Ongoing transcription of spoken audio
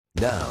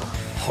Now,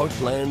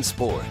 Heartland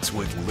Sports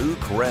with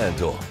Luke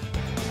Randall.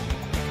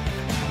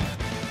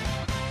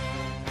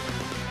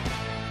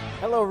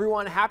 Hello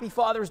everyone, happy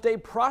Father's Day.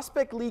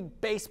 Prospect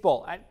League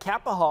Baseball at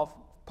Kappa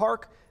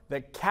Park. The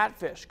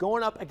Catfish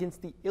going up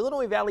against the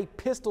Illinois Valley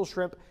Pistol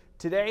Shrimp.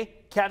 Today,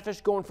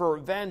 Catfish going for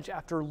revenge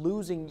after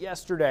losing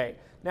yesterday.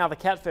 Now the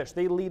Catfish,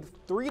 they lead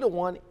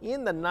 3-1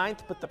 in the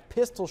ninth, but the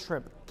Pistol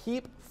Shrimp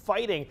keep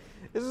fighting.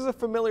 This is a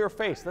familiar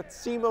face. That's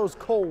Simo's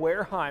Cole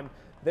Wareheim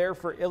there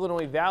for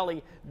Illinois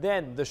Valley.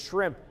 Then the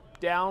Shrimp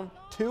down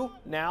 2,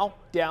 now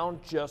down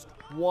just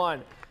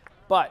 1.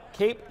 But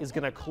Cape is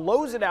going to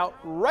close it out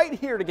right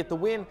here to get the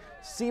win.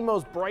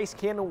 Simo's Bryce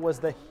Cannon was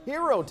the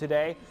hero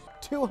today.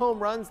 2 home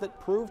runs that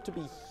proved to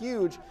be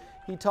huge.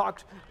 He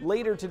talked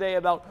later today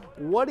about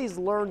what he's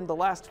learned the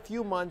last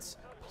few months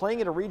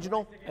playing at a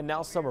regional and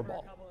now summer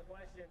ball.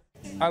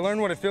 I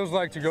learned what it feels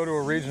like to go to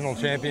a regional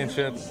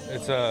championship.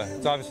 It's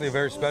obviously a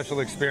very special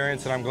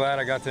experience, and I'm glad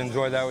I got to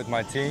enjoy that with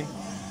my team.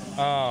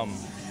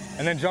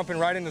 And then jumping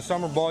right into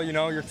summer ball, you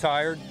know, you're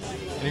tired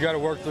and you got to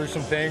work through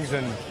some things,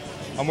 and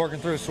I'm working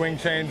through a swing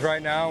change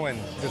right now and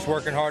just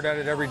working hard at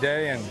it every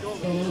day, and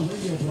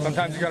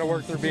sometimes you got to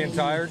work through being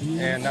tired,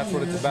 and that's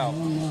what it's about.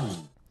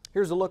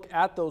 Here's a look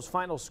at those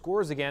final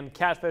scores again.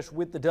 Catfish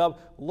with the dub.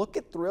 Look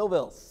at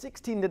Thrillville,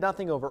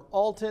 16-0 over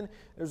Alton.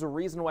 There's a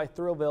reason why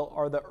Thrillville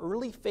are the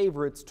early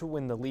favorites to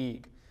win the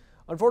league.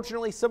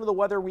 Unfortunately, some of the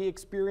weather we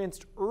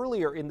experienced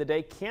earlier in the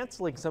day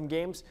canceling some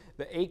games.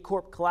 The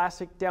A-Corp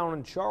Classic down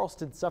in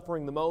Charleston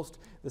suffering the most.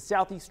 The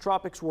Southeast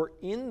Tropics were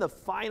in the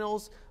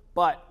finals,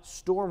 but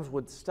storms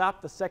would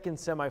stop the second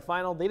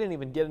semifinal. They didn't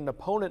even get an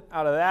opponent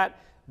out of that.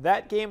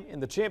 That game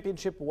in the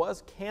championship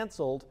was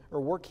canceled,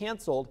 or were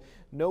canceled.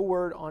 No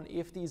word on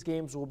if these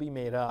games will be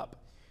made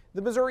up.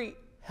 The Missouri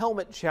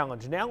Helmet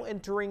Challenge now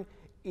entering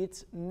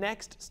its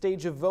next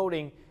stage of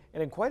voting,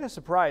 and in quite a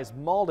surprise,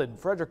 Malden,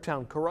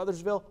 Fredericktown,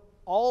 Caruthersville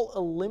all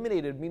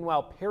eliminated.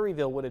 Meanwhile,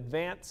 Perryville would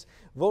advance.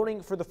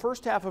 Voting for the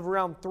first half of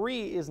round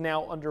 3 is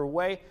now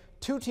underway.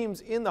 2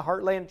 teams in the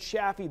Heartland,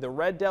 Chaffee, the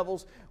Red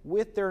Devils,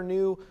 with their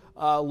new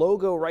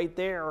logo right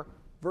there,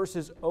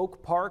 versus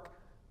Oak Park.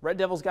 Red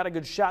Devils got a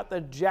good shot.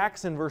 The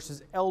Jackson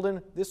versus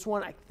Eldon. This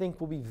one I think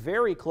will be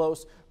very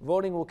close.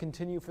 Voting will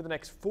continue for the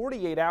next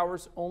 48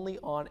 hours only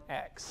on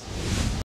X.